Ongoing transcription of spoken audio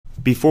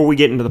Before we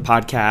get into the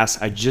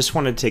podcast, I just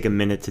want to take a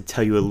minute to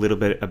tell you a little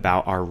bit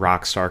about our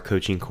Rockstar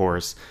coaching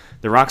course.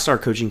 The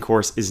Rockstar coaching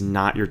course is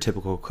not your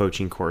typical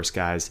coaching course,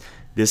 guys.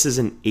 This is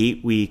an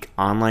 8-week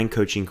online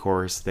coaching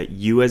course that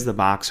you as the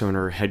box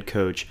owner or head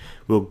coach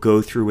will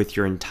go through with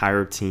your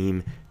entire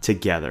team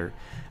together.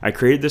 I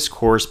created this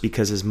course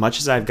because as much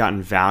as I've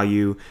gotten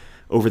value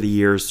over the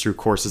years through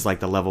courses like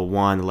the level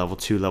 1, level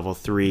 2, level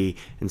 3,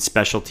 and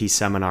specialty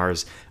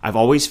seminars, I've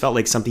always felt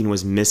like something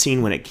was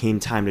missing when it came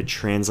time to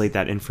translate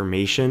that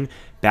information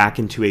back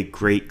into a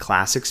great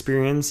class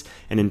experience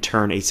and in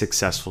turn a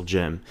successful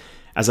gym.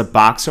 As a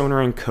box owner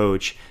and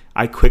coach,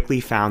 I quickly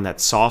found that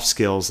soft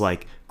skills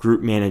like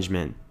group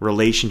management,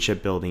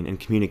 relationship building, and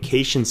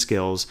communication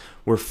skills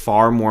were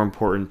far more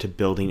important to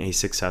building a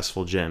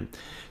successful gym.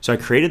 So I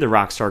created the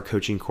Rockstar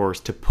coaching course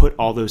to put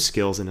all those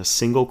skills in a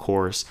single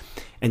course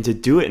and to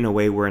do it in a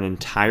way where an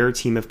entire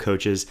team of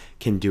coaches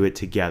can do it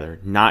together,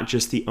 not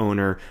just the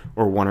owner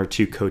or one or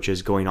two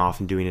coaches going off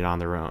and doing it on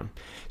their own.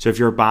 So if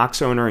you're a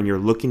box owner and you're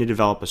looking to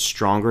develop a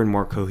stronger and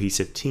more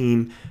cohesive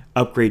team,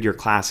 upgrade your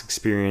class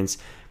experience,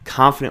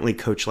 confidently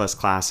coach less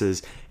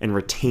classes, and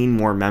retain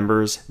more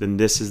members, then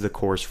this is the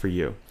course for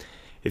you.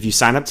 If you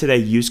sign up today,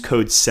 use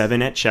code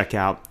 7 at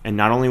checkout, and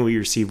not only will you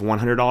receive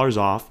 $100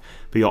 off,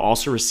 but you'll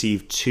also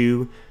receive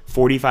 2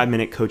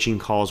 45-minute coaching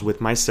calls with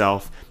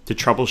myself to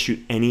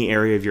troubleshoot any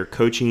area of your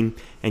coaching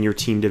and your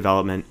team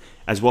development,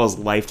 as well as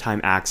lifetime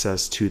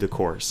access to the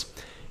course.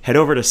 Head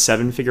over to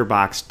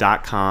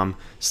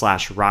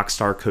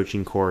sevenfigurebox.com/rockstar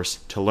coaching course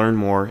to learn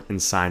more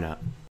and sign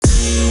up.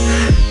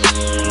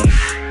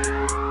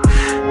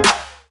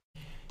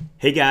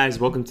 Hey guys,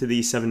 welcome to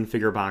the 7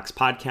 Figure Box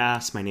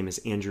podcast. My name is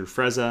Andrew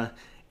Frezza,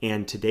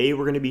 and today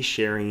we're going to be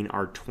sharing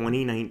our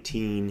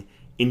 2019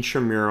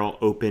 Intramural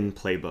Open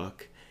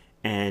Playbook.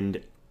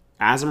 And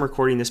as I'm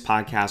recording this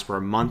podcast, we're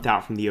a month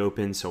out from the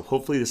Open, so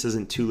hopefully this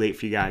isn't too late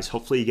for you guys.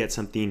 Hopefully you get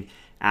something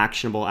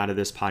actionable out of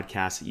this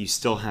podcast that you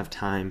still have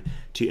time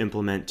to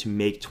implement to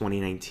make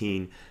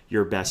 2019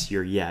 your best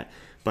year yet.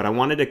 But I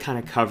wanted to kind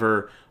of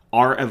cover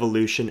our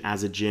evolution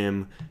as a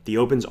gym. The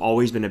Open's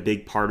always been a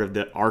big part of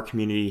our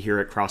community here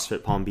at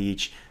CrossFit Palm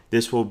Beach.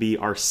 This will be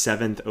our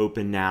 7th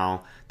Open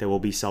now that we'll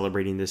be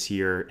celebrating this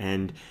year.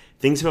 And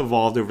things have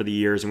evolved over the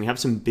years, and we have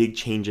some big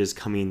changes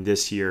coming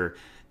this year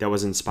that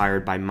was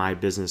inspired by my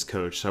business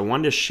coach. So I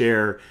wanted to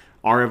share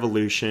our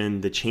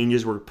evolution, the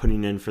changes we're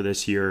putting in for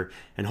this year,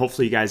 and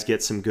hopefully you guys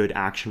get some good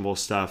actionable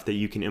stuff that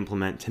you can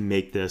implement to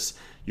make this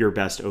your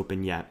best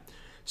Open yet.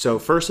 So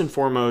first and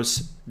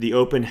foremost, the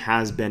Open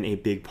has been a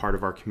big part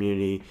of our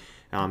community.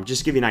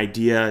 Just to give you an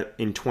idea,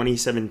 in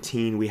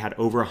 2017, we had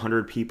over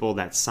 100 people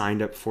that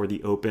signed up for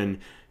the Open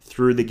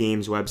through the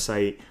Games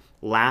website.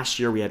 Last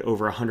year, we had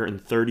over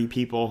 130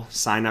 people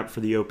sign up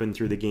for the Open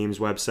through the Games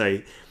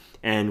website.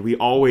 And we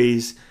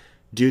always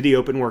do the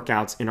Open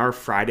workouts in our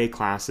Friday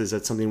classes.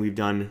 That's something we've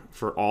done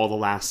for all the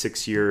last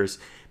 6 years.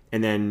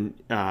 And then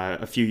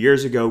a few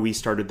years ago, we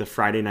started the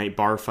Friday night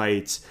bar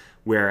fights,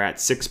 where at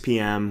 6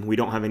 p.m., we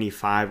don't have any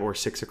 5 or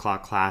 6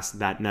 o'clock class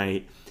that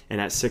night. And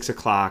at 6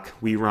 o'clock,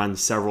 we run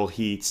several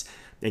heats.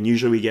 And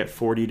usually we get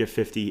 40 to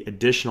 50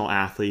 additional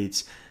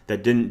athletes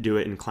that didn't do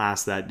it in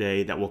class that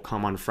day that will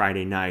come on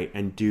Friday night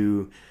and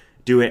do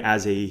it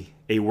as a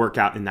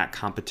workout in that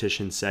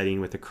competition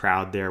setting with a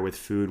crowd there, with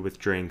food, with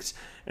drinks,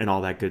 and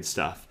all that good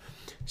stuff.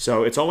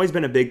 So it's always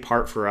been a big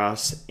part for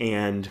us.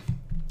 And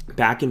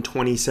back in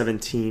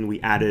 2017,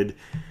 we added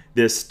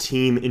this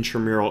Team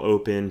Intramural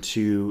Open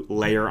to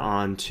layer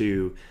on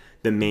to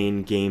the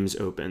main Games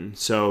Open.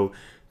 So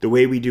the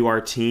way we do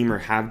our team, or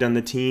have done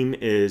the team,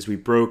 is we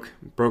broke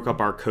up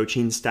our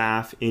coaching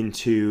staff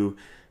into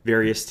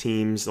various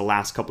teams. The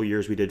last couple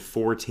years we did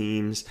 4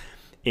 teams,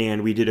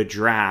 and we did a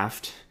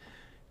draft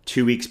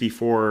 2 weeks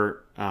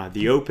before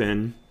the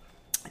Open,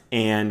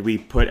 and we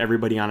put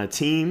everybody on a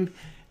team,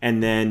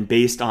 and then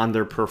based on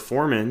their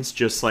performance,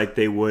 just like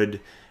they would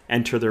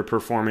enter their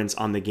performance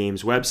on the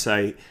Games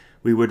website,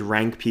 we would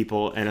rank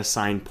people and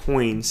assign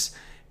points.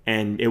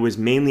 And it was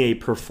mainly a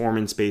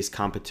performance-based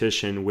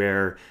competition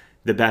where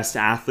the best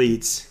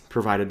athletes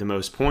provided the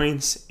most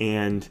points,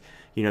 and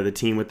the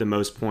team with the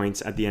most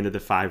points at the end of the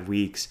 5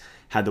 weeks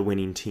had the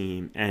winning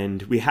team.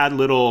 And we had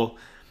little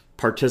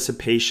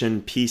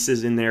participation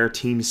pieces in there,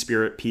 team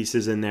spirit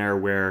pieces in there,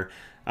 where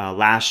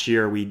last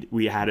year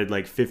we added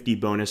like 50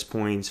 bonus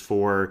points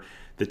for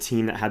the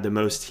team that had the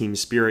most team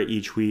spirit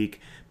each week.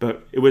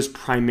 But it was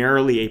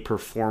primarily a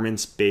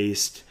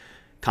performance-based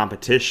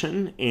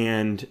competition,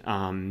 and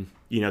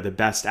the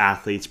best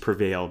athletes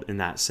prevailed in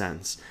that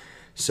sense.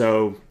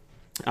 So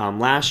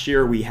last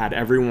year we had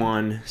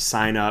everyone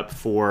sign up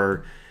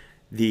for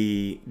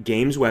the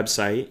Games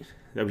website.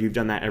 That we've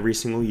done that every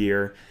single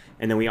year.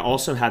 And then we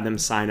also had them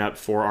sign up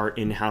for our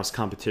in-house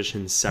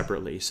competitions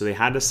separately. So they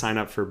had to sign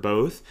up for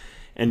both,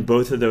 and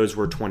both of those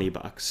were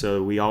 $20.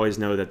 So we always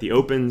know that the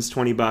Open's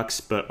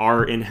 $20, but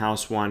our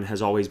in-house one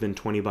has always been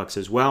 $20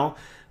 as well.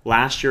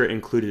 Last year it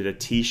included a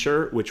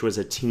t-shirt, which was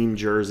a team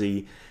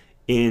jersey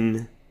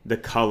in the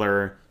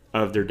color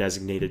of their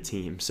designated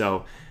team.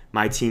 So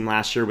my team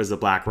last year was the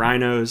Black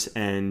Rhinos,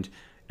 and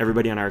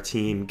everybody on our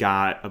team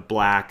got a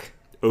black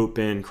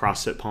open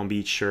CrossFit Palm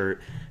Beach shirt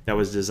that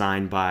was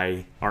designed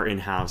by our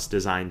in-house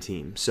design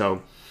team.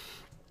 So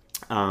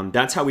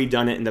that's how we've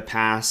done it in the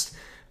past.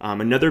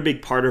 Another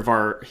big part of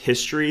our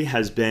history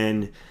has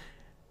been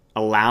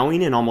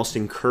allowing and almost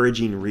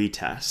encouraging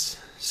retests.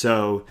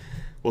 So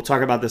we'll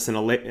talk about this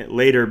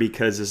later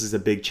because this is a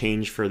big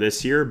change for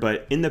this year.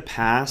 But in the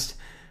past,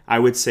 I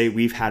would say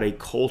we've had a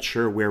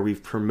culture where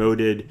we've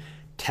promoted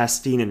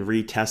testing and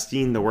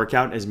retesting the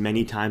workout as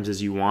many times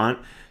as you want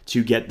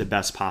to get the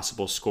best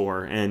possible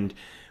score. And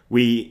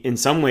we, in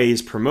some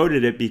ways,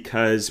 promoted it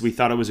because we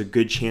thought it was a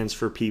good chance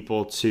for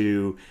people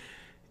to,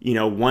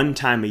 one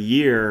time a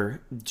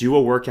year, do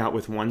a workout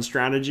with one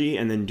strategy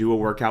and then do a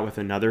workout with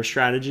another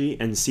strategy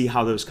and see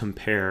how those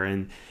compare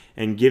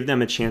and give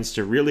them a chance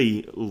to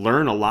really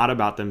learn a lot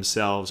about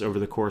themselves over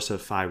the course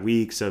of 5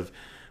 weeks of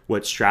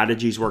what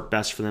strategies work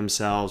best for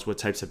themselves, what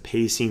types of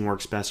pacing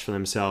works best for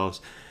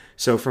themselves.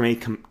 So from a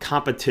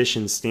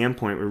competition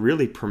standpoint, we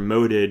really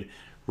promoted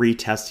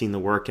retesting the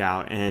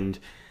workout. And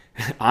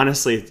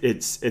honestly,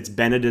 it's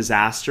been a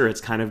disaster. It's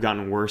kind of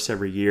gotten worse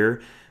every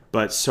year,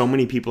 but so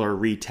many people are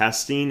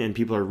retesting, and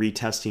people are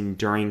retesting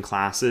during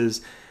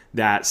classes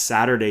that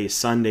Saturdays,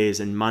 Sundays,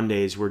 and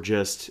Mondays were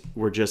just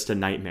a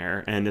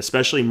nightmare. And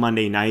especially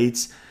Monday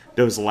nights,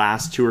 those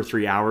last 2 or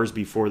 3 hours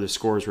before the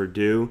scores were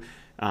due,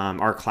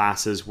 our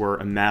classes were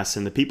a mess.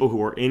 And the people who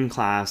were in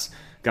class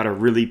got a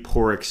really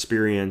poor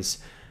experience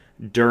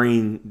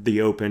during the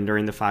Open,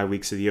 during the 5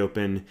 weeks of the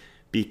Open,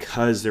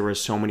 because there were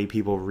so many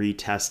people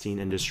retesting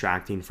and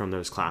distracting from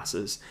those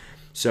classes.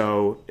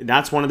 So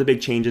that's one of the big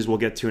changes we'll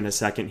get to in a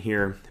second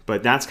here,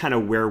 but that's kind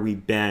of where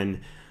we've been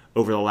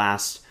over the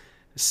last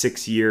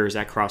 6 years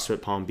at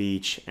CrossFit Palm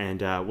Beach, and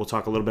we'll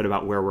talk a little bit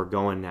about where we're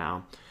going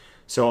now.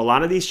 So a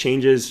lot of these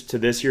changes to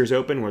this year's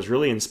Open was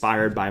really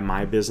inspired by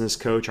my business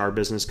coach, our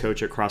business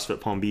coach at CrossFit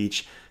Palm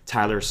Beach,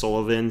 Tyler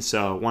Sullivan.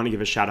 So I want to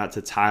give a shout out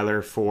to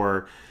Tyler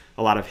for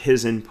a lot of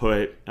his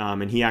input,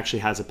 and he actually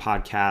has a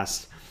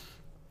podcast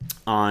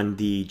on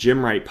the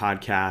Gym Right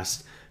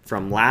podcast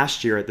from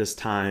last year at this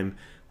time,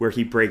 where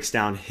he breaks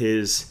down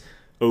his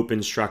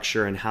Open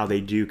structure and how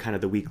they do kind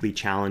of the weekly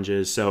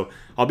challenges. So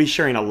I'll be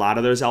sharing a lot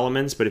of those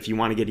elements, but if you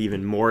want to get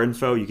even more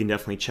info, you can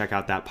definitely check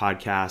out that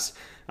podcast.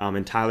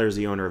 And Tyler's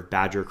the owner of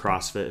Badger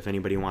CrossFit if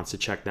anybody wants to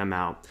check them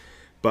out.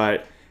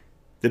 But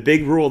the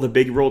big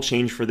rule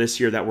change for this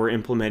year that we're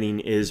implementing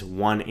is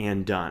one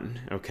and done.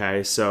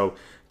 Okay, so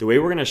the way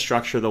we're going to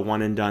structure the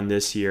one and done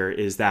this year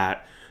is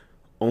that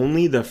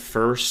only the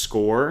first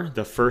score,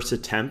 the first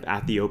attempt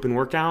at the Open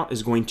workout,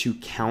 is going to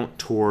count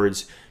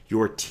towards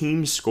your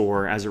team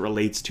score as it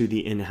relates to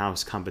the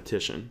in-house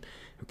competition.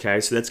 Okay,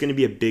 so that's going to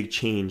be a big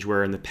change,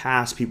 where in the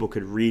past people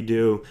could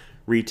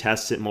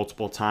retest it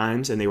multiple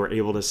times and they were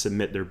able to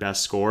submit their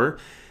best score.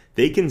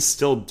 They can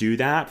still do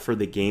that for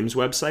the games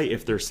website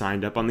if they're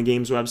signed up on the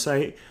games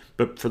website,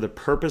 but for the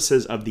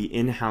purposes of the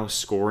in-house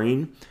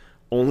scoring,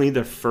 only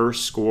the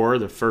first score,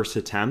 the first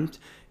attempt,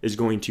 is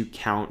going to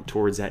count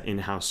towards that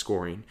in-house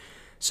scoring.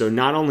 So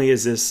not only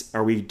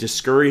are we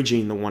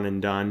discouraging the one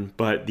and done,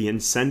 but the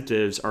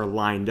incentives are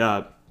lined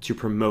up to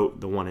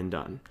promote the one and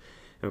done.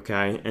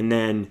 Okay, and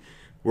then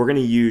we're going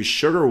to use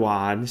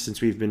SugarWOD, since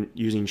we've been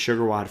using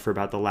SugarWOD for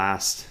about the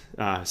last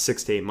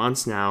 6 to 8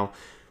 months now.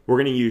 We're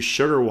going to use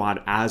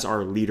SugarWOD as our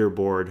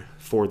leaderboard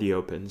for the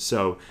Open.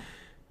 So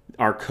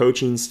our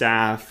coaching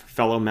staff,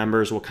 fellow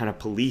members will kind of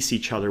police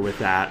each other with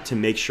that to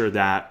make sure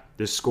that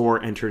the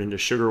score entered into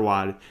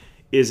SugarWOD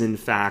is in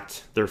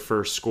fact their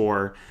first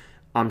score.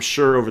 I'm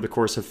sure over the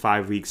course of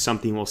 5 weeks,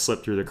 something will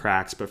slip through the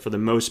cracks, but for the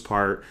most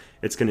part,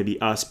 it's going to be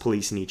us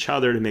policing each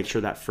other to make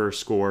sure that first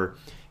score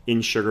in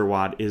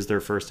SugarWOD is their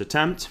first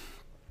attempt.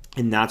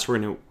 And that's what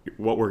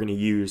we're going to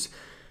use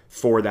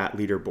for that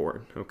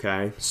leaderboard.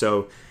 Okay.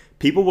 So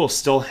people will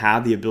still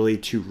have the ability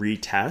to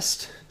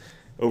retest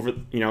over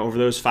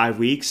those 5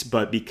 weeks,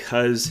 but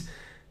because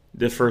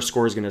the first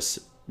score is going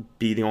to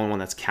be the only one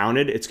that's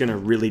counted, it's going to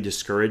really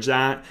discourage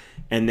that.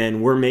 And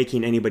then we're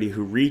making anybody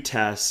who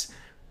retests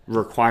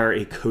require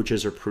a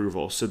coach's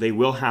approval. So they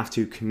will have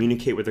to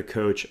communicate with the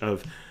coach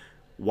of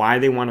why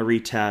they want to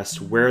retest,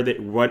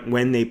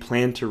 when they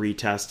plan to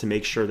retest, to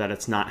make sure that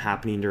it's not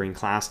happening during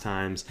class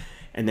times.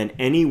 And then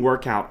any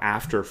workout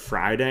after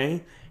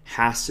Friday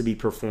has to be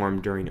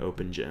performed during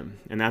Open Gym.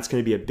 And that's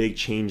going to be a big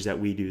change that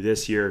we do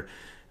this year.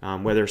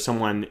 Whether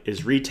someone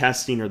is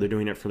retesting or they're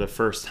doing it for the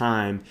first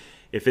time,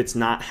 if it's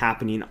not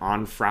happening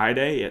on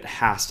Friday, it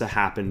has to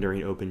happen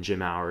during Open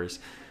Gym hours.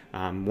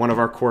 One of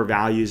our core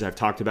values, I've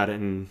talked about it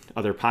in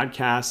other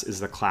podcasts,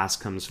 is the class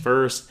comes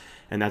first.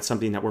 And that's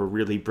something that we're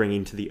really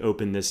bringing to the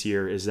Open this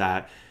year, is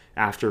that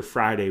after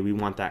Friday, we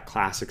want that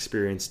class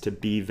experience to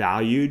be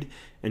valued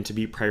and to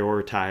be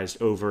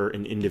prioritized over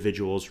an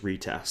individual's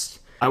retest.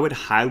 I would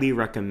highly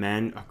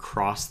recommend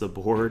across the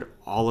board,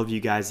 all of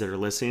you guys that are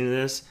listening to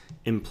this,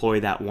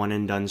 employ that one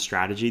and done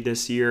strategy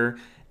this year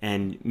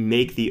and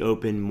make the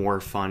Open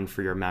more fun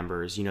for your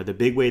members. The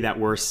big way that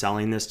we're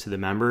selling this to the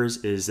members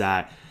is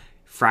that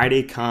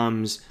Friday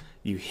comes,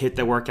 you hit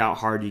the workout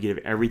hard, you give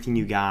everything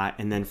you got,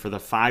 and then for the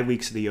 5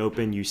 weeks of the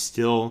Open, you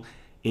still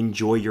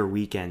enjoy your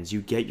weekends.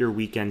 You get your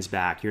weekends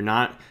back. You're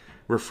not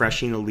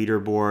refreshing the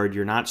leaderboard.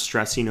 You're not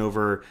stressing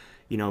over,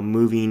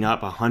 moving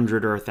up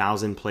 100 or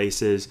 1,000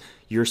 places.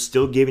 You're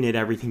still giving it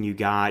everything you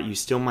got. You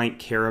still might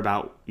care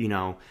about,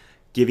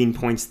 giving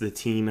points to the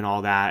team and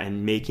all that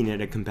and making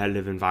it a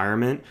competitive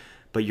environment,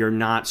 but you're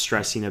not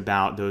stressing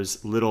about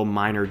those little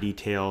minor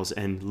details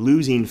and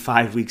losing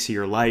 5 weeks of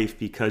your life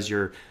because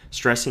you're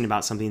stressing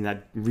about something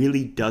that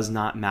really does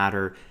not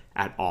matter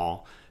at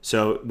all.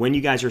 So when you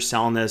guys are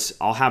selling this,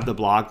 I'll have the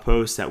blog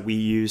post that we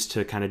use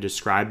to kind of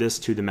describe this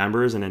to the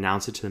members and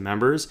announce it to the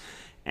members.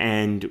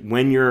 And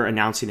when you're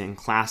announcing it in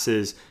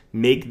classes,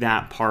 make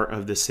that part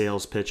of the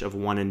sales pitch of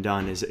One and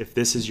Done, is if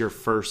this is your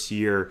first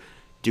year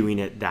doing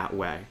it that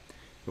way.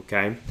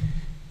 Okay.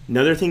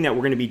 Another thing that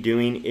we're going to be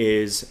doing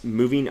is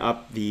moving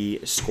up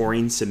the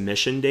scoring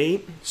submission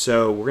date.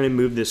 So we're going to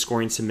move the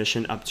scoring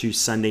submission up to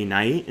Sunday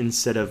night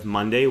instead of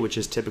Monday, which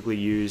is typically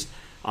used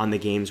on the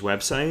game's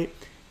website.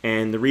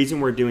 And the reason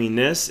we're doing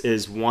this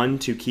is, one,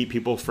 to keep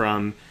people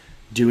from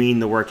doing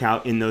the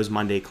workout in those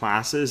Monday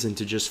classes and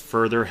to just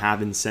further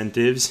have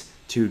incentives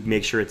to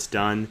make sure it's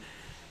done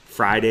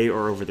Friday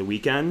or over the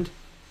weekend.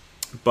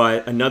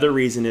 But another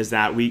reason is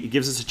that it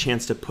gives us a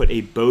chance to put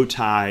a bow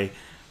tie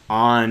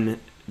on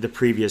the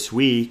previous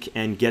week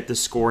and get the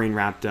scoring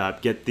wrapped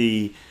up, get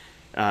the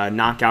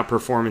knockout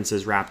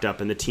performances wrapped up,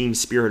 and the team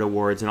spirit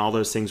awards and all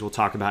those things we'll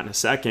talk about in a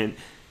second.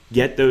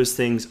 Get those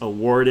things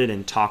awarded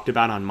and talked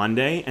about on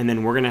Monday, and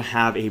then we're going to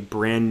have a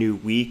brand new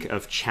week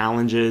of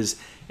challenges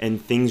and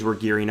things we're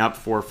gearing up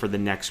for the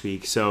next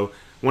week. So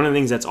one of the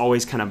things that's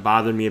always kind of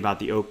bothered me about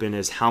the Open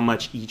is how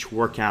much each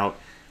workout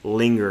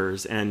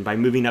lingers, and by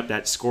moving up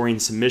that scoring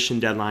submission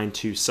deadline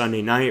to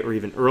Sunday night or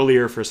even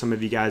earlier, for some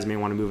of you guys may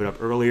want to move it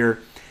up earlier,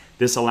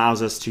 this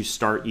allows us to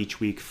start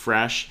each week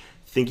fresh,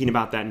 thinking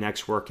about that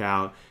next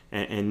workout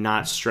and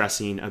not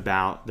stressing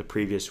about the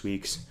previous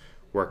week's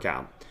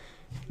workout.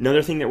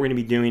 Another thing that we're going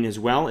to be doing as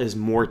well is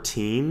more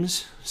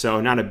teams.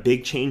 So not a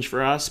big change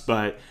for us,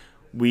 but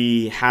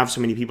we have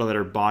so many people that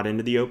are bought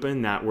into the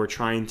Open that we're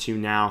trying to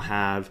now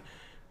have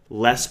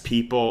less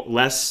people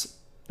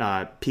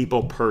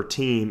per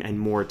team and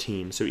more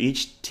teams. So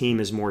each team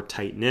is more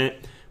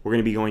tight-knit. We're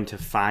going to be going to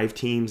 5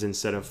 teams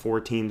instead of 4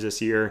 teams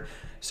this year.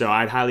 So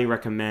I'd highly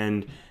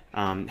recommend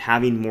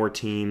having more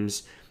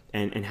teams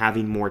and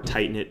having more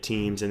tight-knit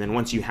teams. And then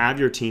once you have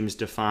your teams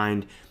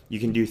defined, you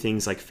can do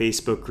things like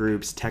Facebook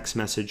groups, text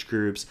message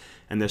groups,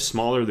 and the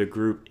smaller the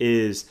group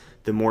is,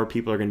 the more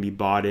people are going to be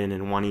bought in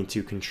and wanting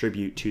to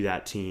contribute to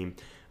that team.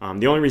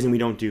 The only reason we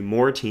don't do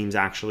more teams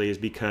actually is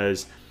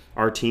because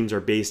our teams are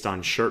based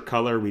on shirt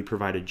color. We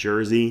provide a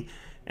jersey,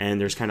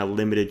 and there's kind of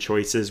limited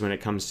choices when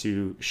it comes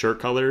to shirt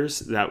colors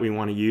that we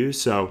want to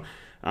use. So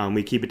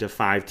we keep it to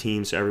 5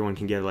 teams so everyone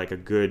can get like a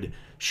good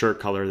shirt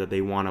color that they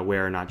want to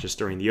wear, not just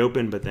during the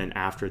Open, but then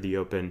after the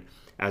Open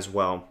as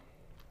well.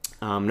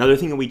 Another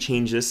thing that we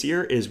changed this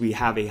year is we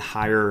have a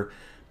higher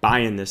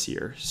buy-in this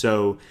year.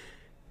 So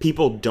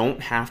people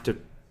don't have to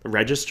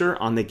register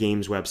on the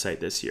game's website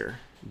this year.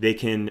 They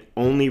can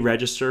only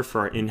register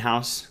for our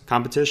in-house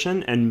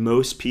competition, and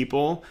most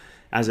people,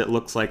 as it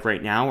looks like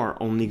right now, are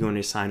only going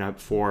to sign up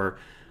for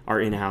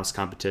our in-house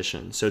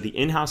competition. So the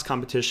in-house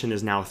competition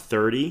is now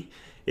 $30.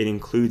 It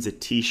includes a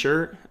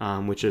t-shirt,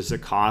 which is a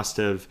cost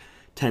of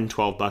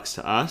 $10-12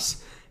 to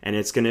us. And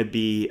it's going to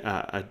be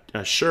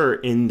a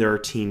shirt in their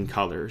team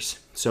colors.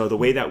 So the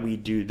way that we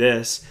do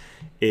this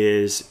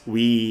is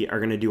we are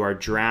going to do our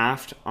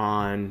draft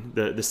on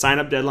the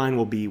sign-up deadline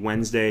will be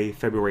Wednesday,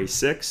 February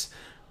 6th.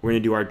 We're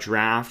going to do our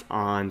draft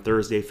on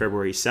Thursday,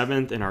 February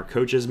 7th in our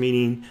coaches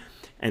meeting.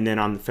 And then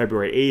on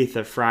February 8th,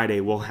 a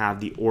Friday, we'll have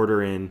the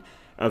order in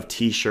of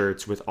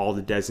t-shirts with all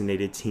the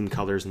designated team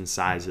colors and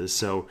sizes.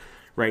 So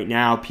right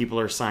now, people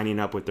are signing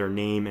up with their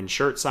name and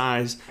shirt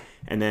size.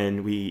 And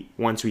then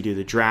once we do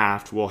the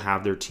draft, we'll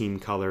have their team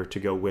color to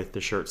go with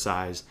the shirt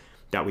size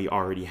that we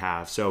already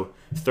have. So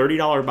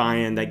 $30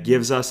 buy-in, that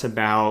gives us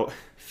about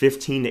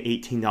 $15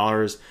 to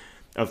 $18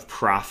 of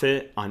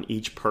profit on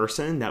each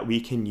person that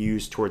we can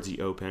use towards the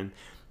Open.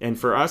 And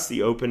for us,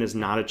 the Open is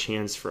not a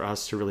chance for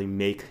us to really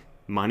make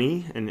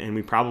money, and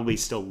we probably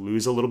still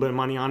lose a little bit of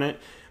money on it,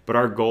 but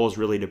our goal is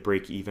really to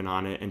break even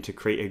on it and to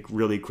create a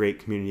really great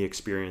community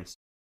experience.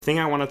 The thing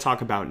I want to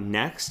talk about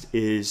next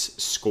is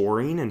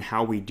scoring and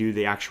how we do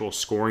the actual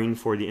scoring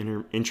for the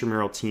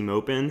Intramural Team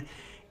Open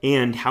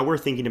and how we're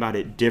thinking about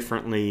it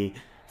differently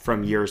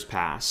from years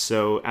past.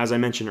 So as I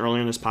mentioned earlier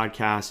in this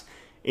podcast,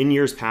 in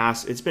years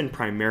past, it's been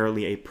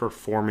primarily a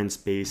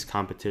performance-based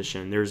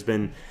competition. There's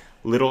been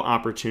little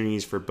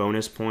opportunities for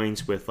bonus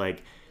points with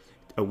like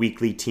a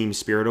weekly team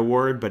spirit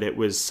award, but it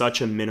was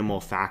such a minimal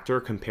factor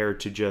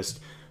compared to just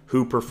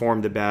who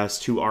performed the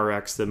best, who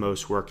RX the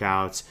most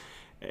workouts,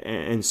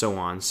 and so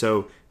on.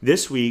 So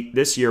this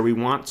year, we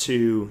want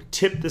to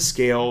tip the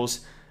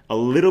scales a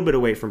little bit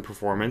away from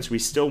performance. We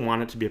still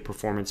want it to be a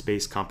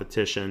performance-based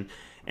competition,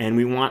 and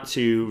we want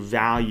to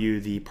value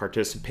the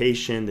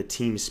participation, the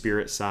team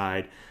spirit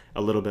side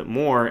a little bit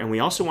more. And we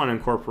also want to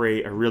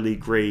incorporate a really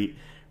great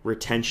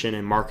retention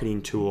and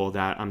marketing tool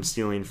that I'm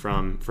stealing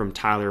from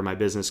Tyler, my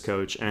business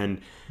coach.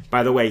 And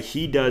by the way,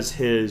 he does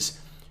his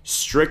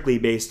strictly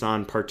based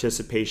on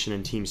participation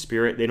and team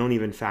spirit. They don't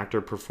even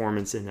factor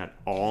performance in at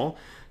all.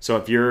 So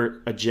if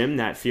you're a gym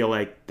that feel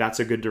like that's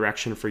a good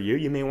direction for you,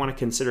 you may want to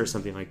consider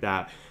something like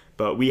that.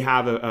 But we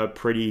have a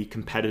pretty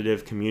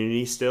competitive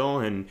community still,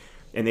 and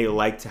they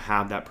like to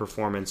have that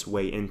performance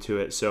way into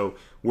it. So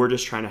we're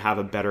just trying to have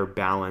a better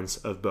balance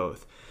of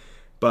both.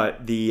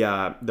 But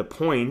the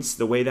points,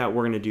 the way that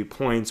we're going to do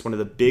points, one of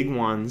the big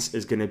ones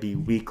is going to be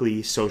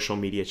weekly social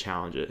media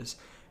challenges.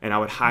 And I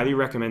would highly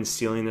recommend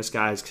stealing this,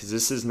 guys, because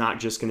this is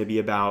not just going to be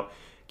about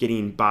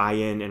getting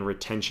buy-in and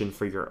retention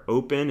for your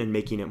open and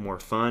making it more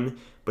fun,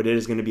 but it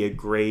is going to be a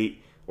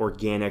great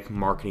organic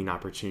marketing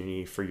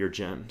opportunity for your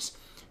gyms.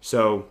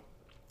 So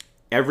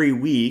every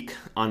week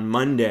on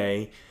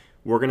Monday,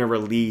 we're going to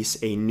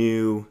release a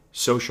new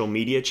social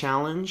media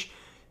challenge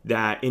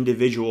that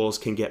individuals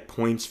can get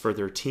points for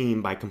their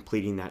team by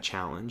completing that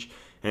challenge.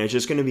 And it's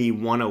just going to be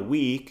one a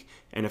week.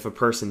 And if a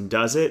person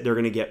does it, they're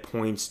going to get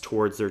points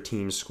towards their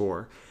team's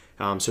score.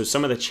 So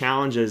some of the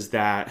challenges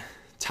that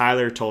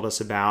Tyler told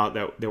us about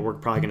that we're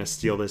probably going to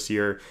steal this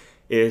year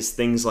is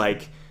things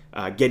like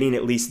getting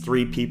at least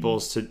 3 people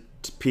to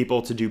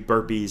do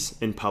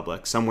burpees in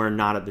public, somewhere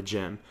not at the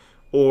gym,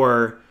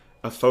 or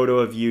a photo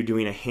of you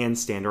doing a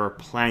handstand or a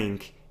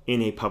plank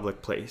in a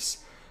public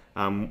place.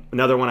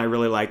 Another one I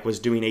really like was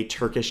doing a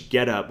Turkish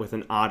get-up with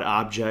an odd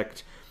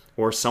object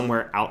or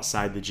somewhere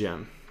outside the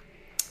gym.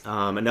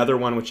 Another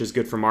one which is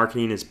good for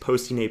marketing is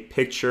posting a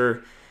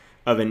picture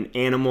of an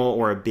animal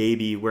or a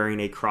baby wearing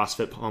a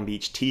CrossFit Palm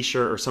Beach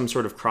t-shirt or some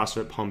sort of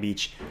CrossFit Palm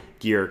Beach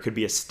gear. It could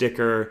be a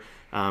sticker.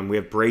 We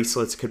have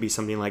bracelets, could be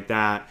something like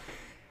that.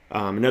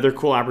 Another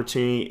cool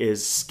opportunity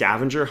is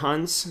scavenger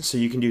hunts. So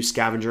you can do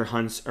scavenger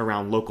hunts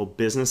around local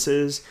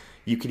businesses.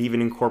 You could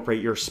even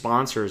incorporate your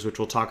sponsors, which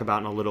we'll talk about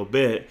in a little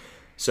bit.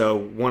 So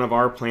one of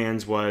our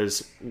plans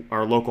was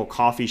our local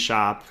coffee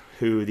shop,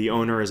 who the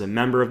owner is a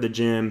member of the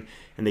gym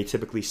and they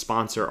typically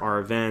sponsor our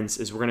events,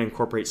 is we're going to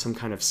incorporate some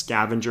kind of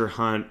scavenger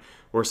hunt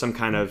or some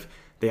kind of,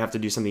 they have to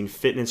do something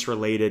fitness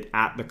related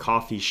at the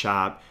coffee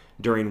shop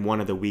during one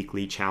of the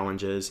weekly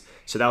challenges.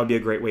 So that would be a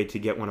great way to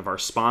get one of our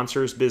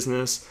sponsors'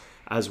 business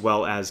as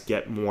well as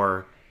get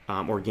more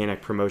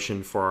organic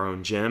promotion for our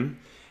own gym.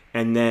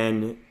 And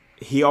then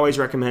he always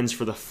recommends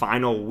for the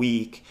final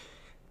week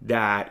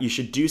that you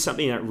should do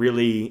something that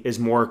really is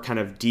more kind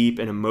of deep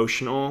and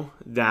emotional,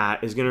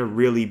 that is going to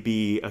really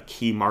be a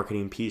key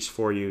marketing piece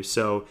for you.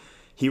 So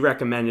he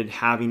recommended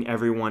having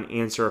everyone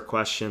answer a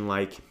question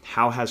like,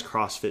 how has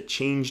CrossFit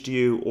changed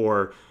you?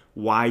 Or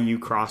why you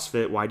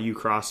CrossFit? Why do you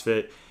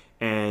CrossFit?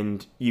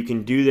 And you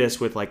can do this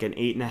with like an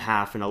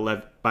 8.5 and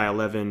 11 by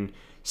 11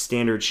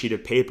 standard sheet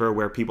of paper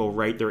where people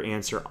write their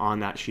answer on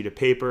that sheet of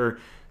paper.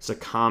 It's a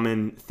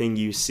common thing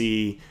you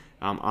see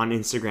on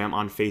Instagram,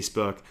 on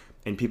Facebook,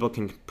 and people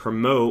can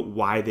promote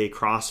why they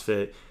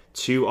CrossFit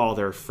to all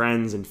their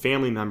friends and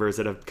family members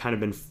that have kind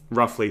of been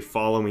roughly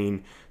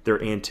following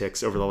their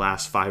antics over the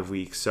last 5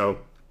 weeks. So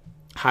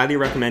highly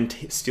recommend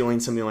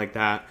stealing something like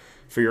that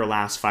for your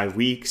last 5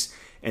 weeks.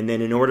 And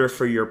then in order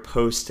for your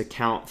posts to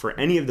count for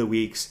any of the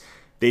weeks,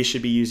 they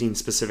should be using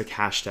specific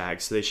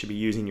hashtags. So they should be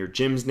using your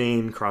gym's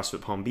name,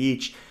 CrossFit Palm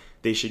Beach.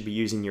 They should be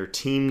using your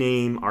team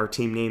name. Our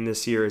team name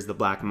this year is the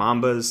Black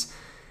Mambas.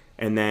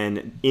 And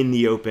then in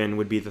the open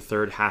would be the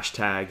third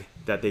hashtag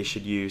that they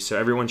should use. So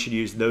everyone should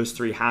use those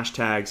 3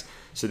 hashtags.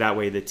 So that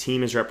way the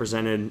team is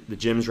represented, the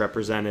gym's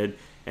represented,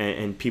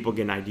 and people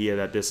get an idea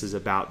that this is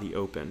about the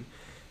open.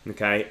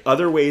 Okay.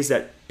 Other ways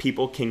that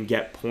people can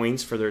get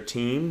points for their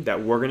team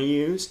that we're going to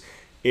use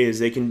is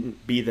they can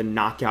be the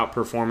knockout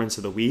performance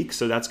of the week.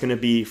 So that's going to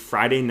be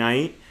Friday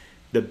night,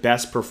 the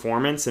best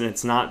performance. And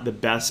it's not the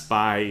best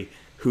by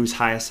who's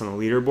highest on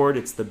the leaderboard.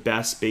 It's the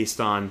best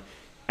based on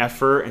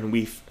effort, and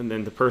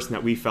then the person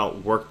that we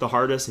felt worked the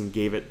hardest and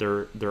gave it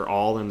their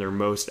all and their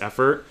most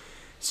effort.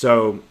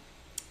 So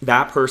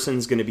that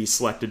person's going to be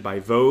selected by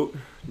vote,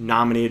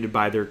 nominated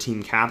by their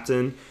team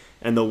captain,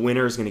 and the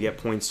winner is going to get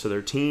points to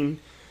their team.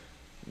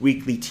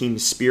 Weekly team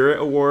spirit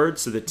award,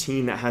 so the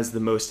team that has the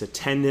most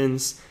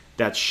attendance,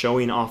 that's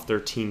showing off their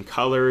team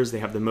colors, they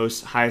have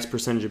the highest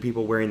percentage of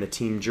people wearing the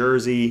team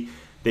jersey,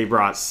 they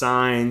brought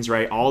signs,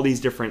 right? All these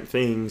different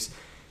things.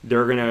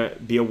 They're going to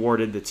be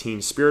awarded the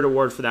Team Spirit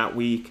Award for that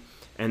week.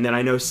 And then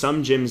I know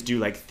some gyms do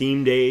like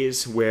theme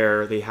days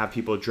where they have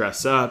people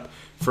dress up.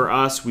 For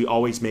us, we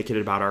always make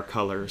it about our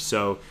colors.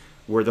 So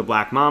we're the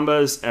Black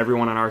Mambas.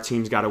 Everyone on our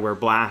team's got to wear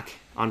black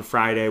on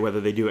Friday,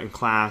 whether they do it in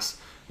class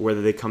or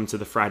whether they come to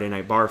the Friday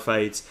night bar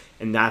fights.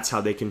 And that's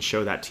how they can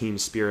show that team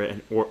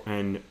spirit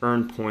and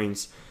earn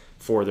points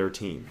for their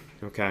team.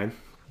 Okay.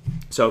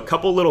 So a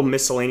couple little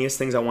miscellaneous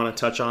things I want to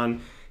touch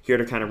on here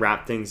to kind of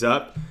wrap things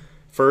up.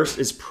 First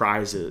is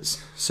prizes.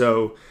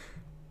 So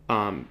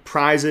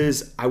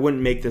prizes, I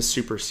wouldn't make this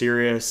super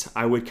serious.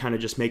 I would kind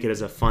of just make it as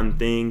a fun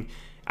thing.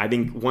 I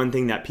think one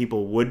thing that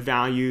people would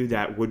value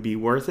that would be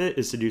worth it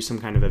is to do some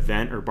kind of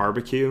event or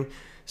barbecue.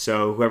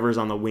 So whoever's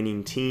on the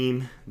winning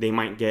team, they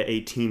might get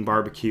a team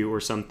barbecue or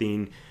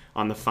something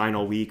on the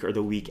final week or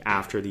the week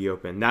after the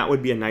Open. That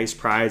would be a nice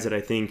prize that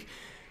I think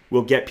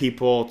will get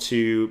people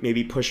to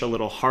maybe push a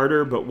little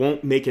harder, but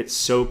won't make it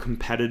so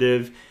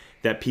competitive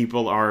that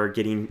people are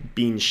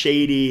being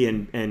shady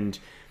and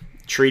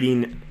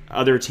treating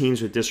other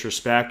teams with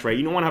disrespect, right?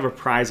 You don't want to have a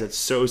prize that's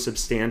so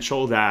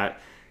substantial that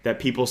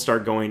people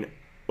start going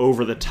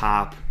over the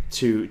top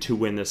to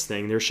win this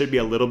thing. There should be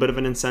a little bit of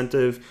an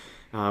incentive.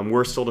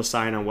 We're still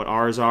deciding on what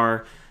ours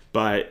are,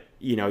 but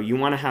you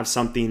want to have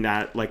something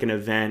that, like an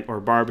event or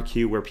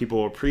barbecue, where people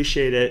will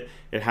appreciate it.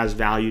 It has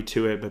value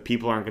to it, but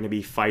people aren't going to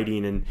be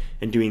fighting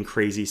and doing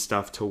crazy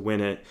stuff to win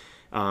it.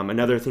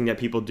 Another thing that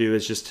people do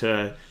is just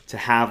to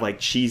have like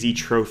cheesy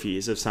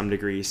trophies of some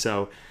degree.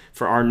 So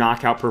for our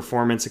knockout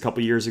performance a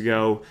couple years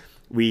ago,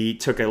 we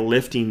took an old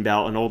lifting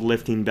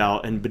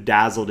belt, and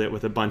bedazzled it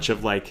with a bunch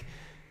of like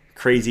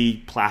crazy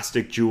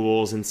plastic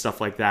jewels and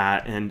stuff like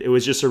that. And it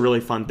was just a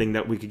really fun thing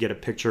that we could get a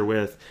picture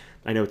with.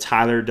 I know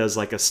Tyler does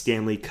like a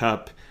Stanley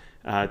Cup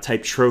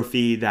type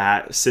trophy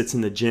that sits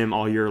in the gym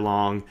all year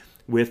long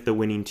with the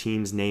winning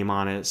team's name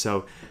on it.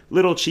 So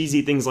little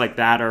cheesy things like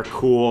that are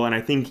cool. And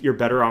I think you're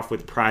better off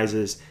with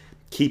prizes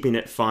keeping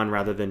it fun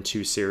rather than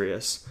too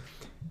serious.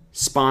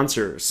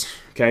 Sponsors.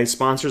 Okay,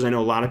 sponsors. I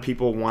know a lot of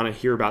people want to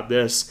hear about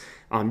this.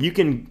 You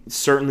can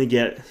certainly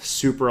get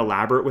super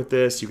elaborate with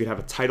this. You could have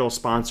a title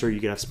sponsor. You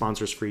could have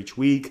sponsors for each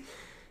week.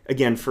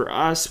 Again, for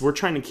us, we're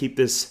trying to keep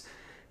this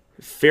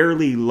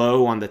fairly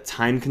low on the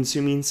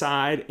time-consuming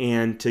side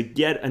and to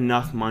get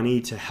enough money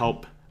to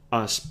help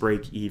us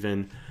break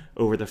even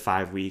over the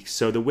 5 weeks.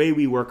 So the way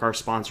we work our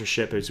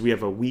sponsorship is we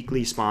have a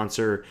weekly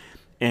sponsor,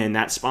 and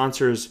that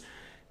sponsor's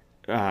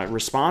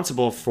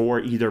responsible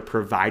for either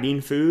providing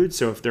food.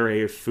 So if they're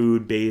a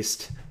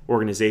food-based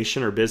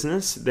organization or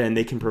business, then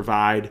they can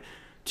provide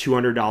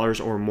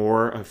 $200 or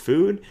more of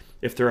food.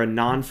 If they're a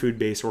non-food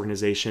based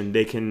organization,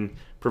 they can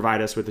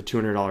provide us with a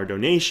 $200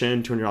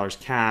 donation, $200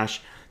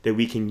 cash that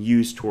we can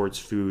use towards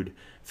food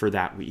for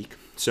that week.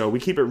 So we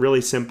keep it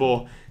really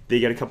simple. They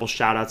get a couple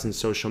shout outs in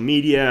social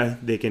media.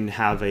 They can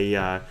have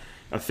a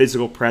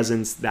physical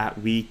presence that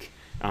week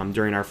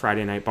during our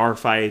Friday night bar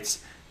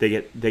fights. They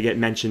get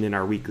mentioned in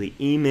our weekly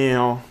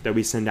email that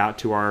we send out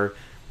to our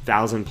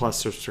 1,000+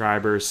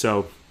 subscribers.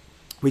 So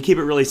we keep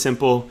it really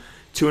simple,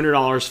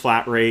 $200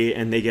 flat rate,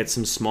 and they get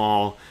some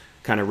small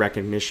kind of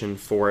recognition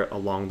for it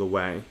along the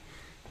way.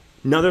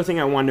 Another thing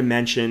I wanted to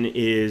mention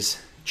is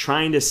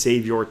trying to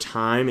save your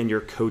time and your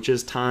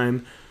coach's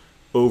time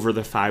over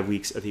the 5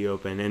 weeks of the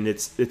Open. And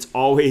it's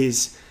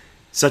always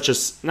such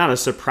not a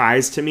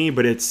surprise to me,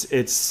 but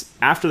it's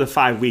after the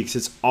 5 weeks,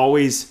 it's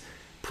always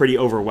pretty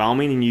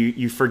overwhelming, and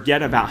you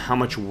forget about how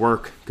much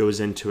work goes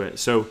into it.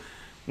 So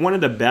one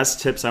of the best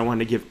tips I want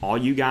to give all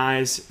you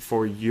guys,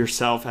 for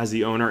yourself as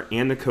the owner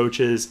and the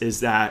coaches, is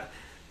that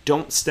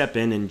don't step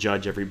in and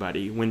judge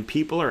everybody. When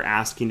people are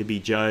asking to be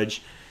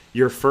judged,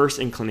 your first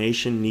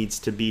inclination needs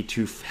to be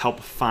to help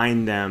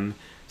find them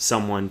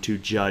someone to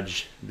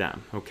judge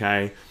them,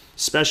 okay?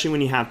 Especially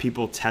when you have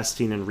people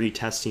testing and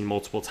retesting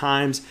multiple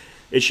times,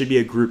 it should be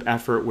a group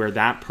effort where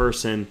that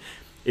person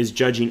is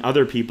judging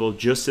other people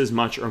just as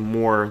much or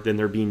more than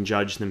they're being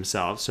judged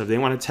themselves. So if they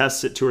want to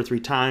test it 2 or 3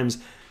 times,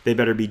 they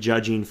better be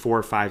judging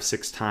 4, 5,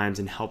 6 times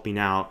and helping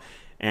out.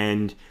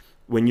 And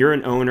when you're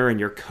an owner and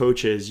you're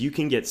coaches, you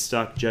can get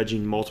stuck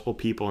judging multiple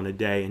people in a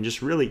day and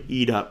just really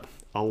eat up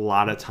a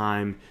lot of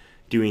time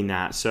doing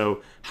that.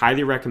 So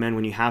highly recommend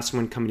when you have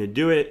someone coming to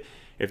do it,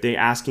 if they're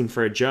asking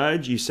for a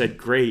judge, you said,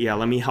 great, yeah,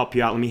 let me help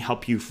you out. Let me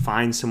help you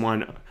find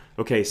someone.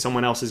 Okay,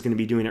 someone else is going to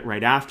be doing it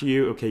right after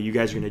you. Okay, you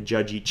guys are going to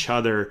judge each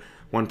other.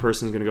 One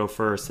person's going to go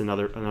first,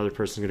 another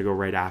person's going to go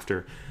right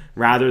after.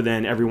 Rather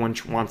than everyone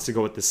wants to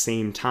go at the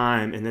same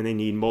time and then they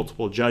need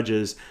multiple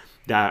judges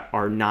that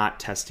are not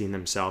testing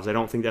themselves. I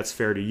don't think that's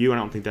fair to you. I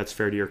don't think that's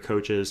fair to your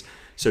coaches.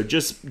 So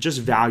just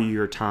value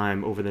your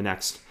time over the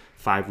next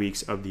 5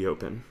 weeks of the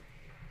Open.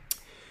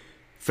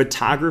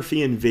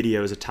 Photography and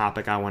video is a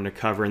topic I want to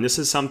cover, and this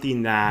is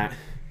something that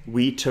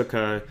we took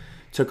a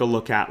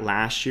look at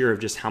last year of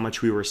just how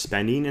much we were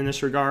spending in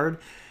this regard.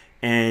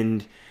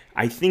 And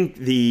I think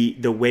the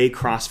way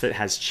CrossFit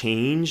has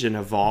changed and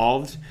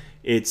evolved,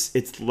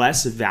 it's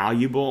less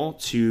valuable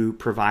to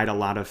provide a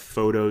lot of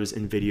photos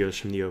and videos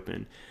from the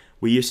Open.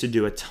 We used to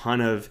do a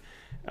ton of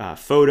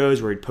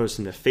photos where we'd post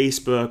them to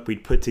Facebook.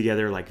 We'd put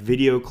together like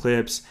video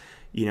clips,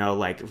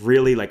 like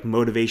really like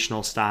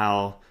motivational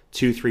style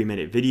 2-3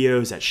 minute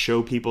videos that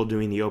show people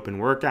doing the Open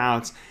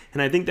workouts.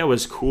 And I think that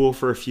was cool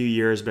for a few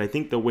years, but I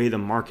think the way the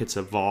market's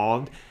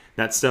evolved,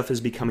 that stuff is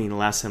becoming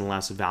less and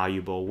less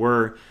valuable.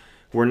 We're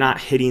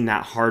not hitting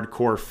that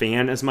hardcore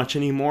fan as much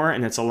anymore,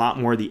 and it's a lot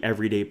more the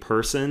everyday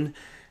person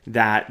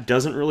that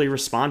doesn't really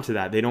respond to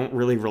that. They don't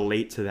really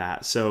relate to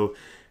that. So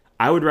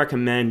I would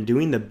recommend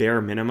doing the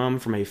bare minimum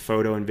from a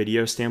photo and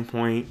video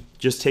standpoint.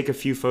 Just take a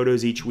few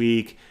photos each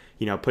week,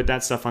 put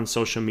that stuff on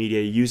social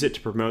media, use it to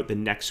promote the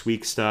next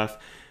week's stuff,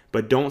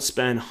 but don't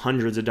spend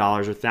hundreds of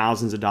dollars or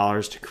thousands of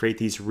dollars to create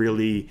these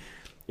really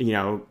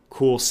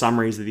cool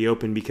summaries of the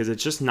Open, because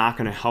it's just not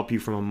going to help you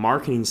from a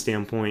marketing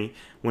standpoint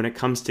when it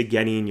comes to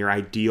getting your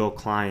ideal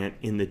client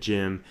in the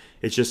gym.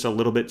 It's just a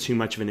little bit too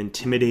much of an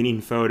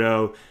intimidating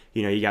photo.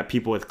 You got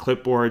people with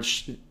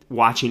clipboards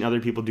watching other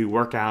people do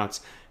workouts,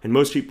 and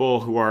most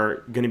people who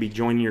are going to be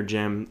joining your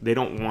gym, they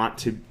don't want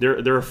to,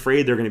 they're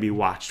afraid they're going to be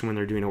watched when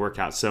they're doing a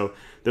workout. So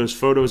those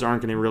photos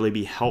aren't going to really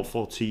be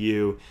helpful to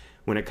you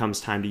when it comes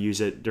time to use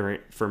it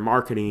for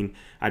marketing.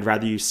 I'd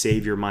rather you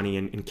save your money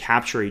and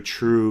capture a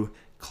true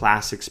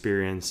class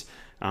experience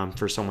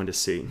for someone to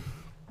see.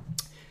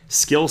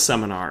 Skill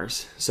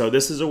seminars. So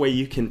this is a way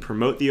you can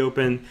promote the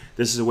Open.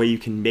 This is a way you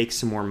can make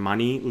some more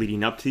money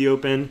leading up to the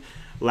Open.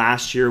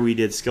 Last year we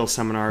did skill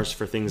seminars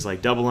for things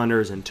like double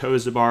unders and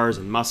toes to bars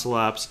and muscle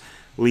ups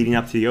leading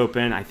up to the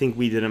Open. I think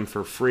we did them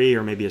for free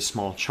or maybe a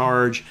small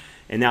charge.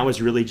 And that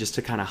was really just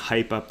to kind of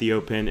hype up the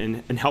Open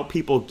and help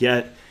people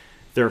get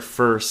their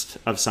first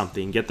of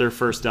something, get their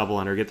first double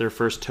under, get their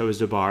first toes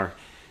to bar.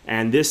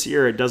 And this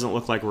year, it doesn't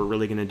look like we're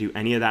really going to do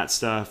any of that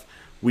stuff.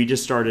 We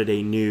just started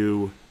a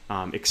new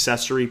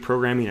accessory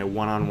programming, a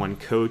one-on-one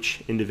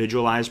coach,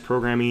 individualized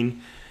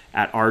programming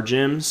at our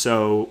gym.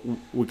 So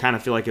we kind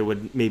of feel like it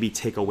would maybe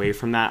take away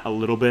from that a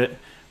little bit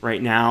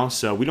right now.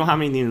 So we don't have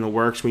anything in the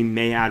works. We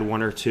may add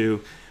one or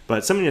two,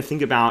 but something to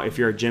think about if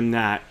you're a gym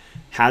that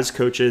has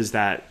coaches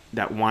that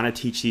want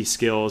to teach these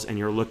skills and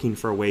you're looking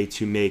for a way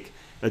to make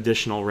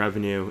additional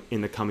revenue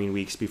in the coming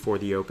weeks before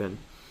the Open.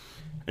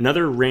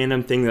 Another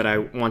random thing that I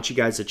want you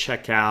guys to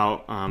check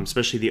out,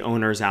 especially the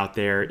owners out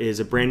there, is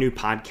a brand new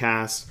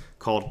podcast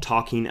called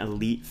Talking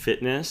Elite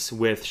Fitness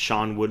with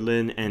Sean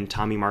Woodland and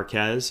Tommy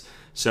Marquez.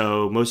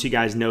 So most of you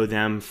guys know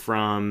them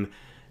from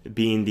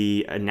being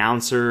the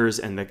announcers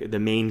and the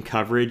main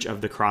coverage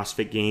of the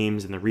CrossFit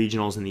Games and the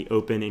regionals and the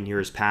Open in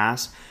years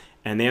past.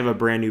 And they have a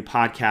brand new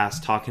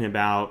podcast talking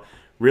about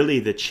really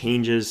the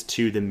changes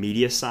to the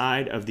media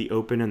side of the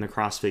Open and the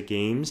CrossFit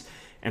Games.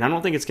 And I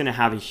don't think it's going to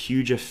have a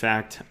huge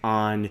effect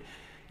on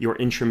your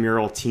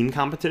intramural team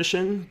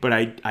competition, but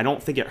I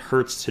don't think it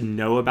hurts to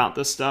know about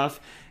this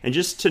stuff and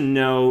just to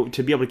know,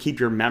 to be able to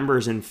keep your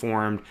members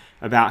informed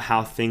about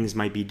how things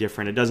might be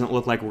different. It doesn't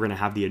look like we're going to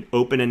have the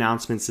Open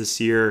announcements this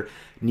year.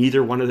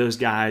 Neither one of those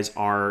guys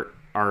are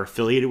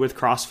affiliated with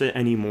CrossFit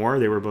anymore.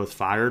 They were both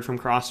fired from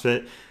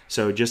CrossFit.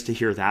 So just to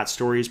hear that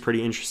story is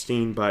pretty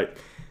interesting. But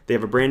they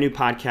have a brand new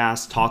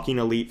podcast, Talking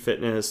Elite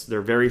Fitness.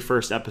 Their very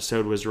first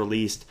episode was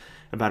released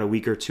about a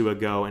week or two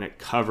ago, and it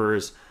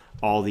covers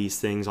all these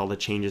things, all the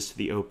changes to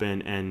the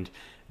Open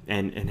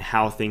and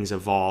how things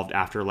evolved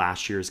after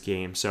last year's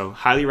game. So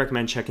highly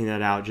recommend checking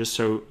that out just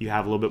so you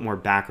have a little bit more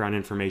background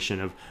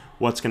information of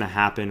what's going to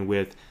happen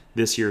with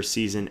this year's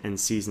season and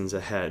seasons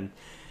ahead.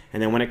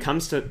 And then when it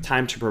comes to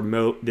time to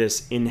promote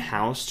this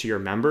in-house to your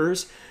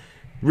members,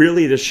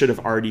 really this should have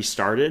already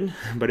started.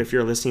 But if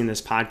you're listening to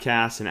this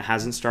podcast and it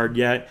hasn't started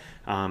yet,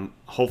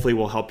 hopefully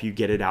we'll help you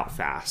get it out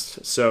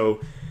fast. So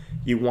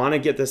you want to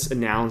get this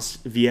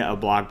announced via a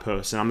blog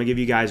post. And I'm going to give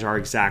you guys our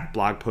exact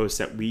blog post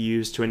that we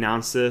use to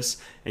announce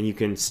this, and you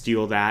can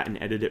steal that and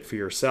edit it for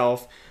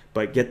yourself.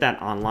 But get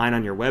that online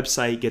on your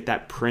website, get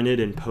that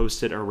printed and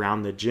posted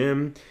around the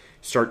gym.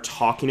 Start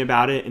talking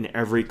about it in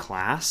every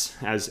class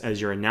as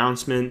your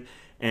announcement,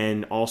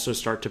 and also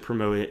start to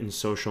promote it in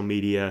social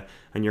media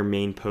on your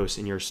main posts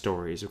and your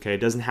stories. Okay, it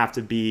doesn't have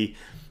to be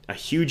a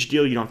huge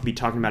deal. You don't have to be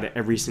talking about it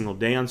every single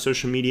day on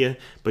social media,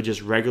 but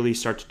just regularly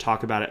start to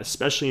talk about it,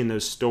 especially in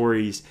those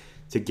stories,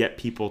 to get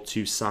people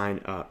to sign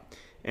up.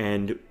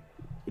 And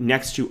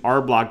next to our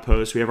blog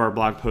post, we have our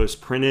blog post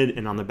printed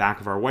and on the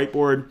back of our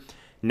whiteboard.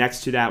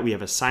 Next to that, we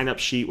have a sign-up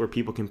sheet where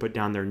people can put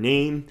down their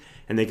name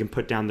and they can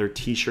put down their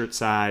t-shirt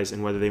size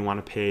and whether they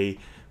want to pay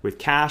with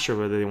cash or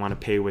whether they want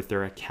to pay with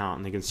their account,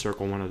 and they can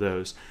circle one of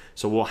those.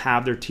 So we'll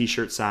have their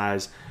t-shirt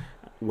size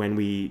when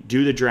we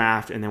do the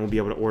draft, and then we'll be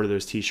able to order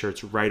those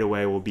t-shirts right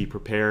away. We'll be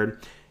prepared.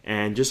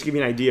 And just to give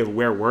you an idea of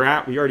where we're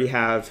at, we already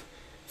have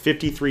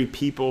 53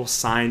 people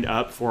signed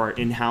up for our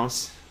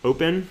in-house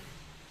Open.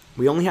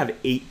 We only have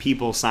 8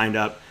 people signed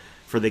up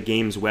for the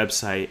game's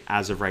website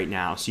as of right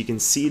now. So you can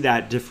see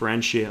that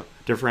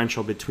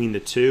differential between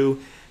the two.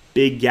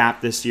 Big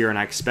gap this year, and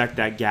I expect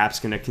that gap's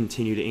going to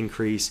continue to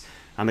increase.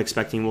 I'm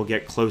expecting we'll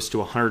get close to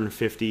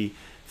 150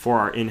 for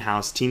our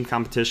in-house team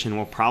competition.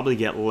 We'll probably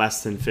get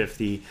less than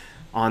 50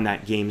 on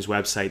that game's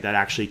website that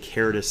actually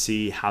care to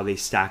see how they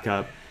stack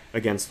up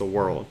against the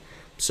world.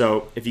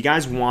 So if you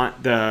guys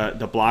want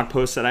the blog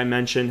post that I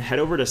mentioned, head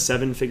over to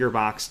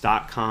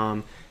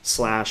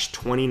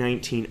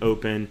sevenfigurebox.com/2019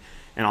 Open,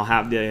 and I'll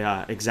have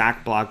the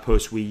exact blog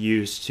post we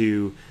use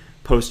to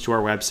post to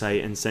our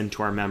website and send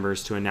to our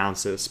members to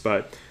announce this.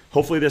 But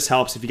hopefully this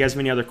helps. If you guys have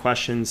any other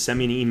questions, send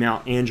me an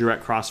email,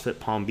 Andrew@CrossFit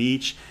Palm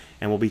Beach,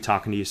 and we'll be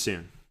talking to you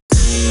soon.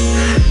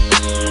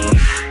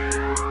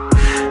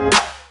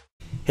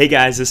 Hey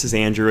guys, this is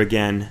Andrew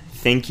again.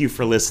 Thank you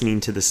for listening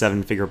to the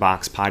 7 Figure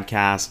Box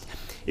podcast.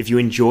 If you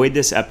enjoyed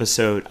this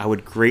episode, I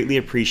would greatly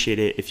appreciate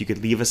it if you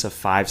could leave us a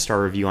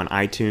 5-star review on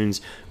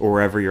iTunes or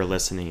wherever you're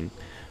listening.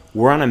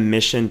 We're on a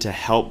mission to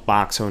help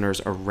box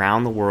owners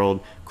around the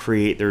world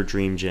create their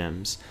dream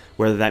gyms,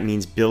 whether that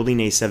means building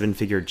a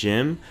 7-figure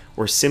gym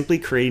or simply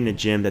creating a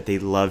gym that they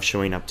love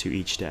showing up to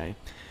each day.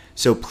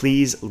 So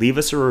please leave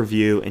us a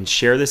review and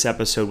share this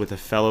episode with a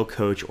fellow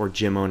coach or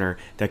gym owner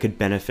that could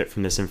benefit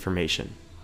from this information.